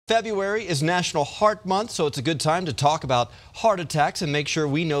February is National Heart Month, so it's a good time to talk about heart attacks and make sure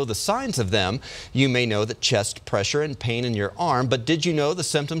we know the signs of them. You may know that chest pressure and pain in your arm, but did you know the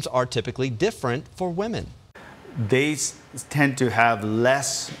symptoms are typically different for women? They tend to have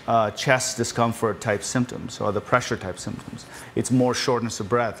less chest discomfort type symptoms or the pressure type symptoms. It's more shortness of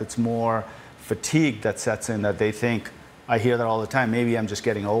breath. It's more fatigue that sets in that they think, I hear that all the time, maybe I'm just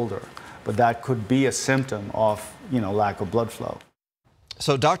getting older. But that could be a symptom of, lack of blood flow.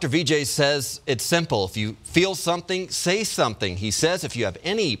 So Dr. Vijay says it's simple. If you feel something, say something. He says if you have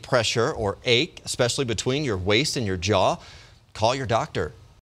any pressure or ache, especially between your waist and your jaw, call your doctor.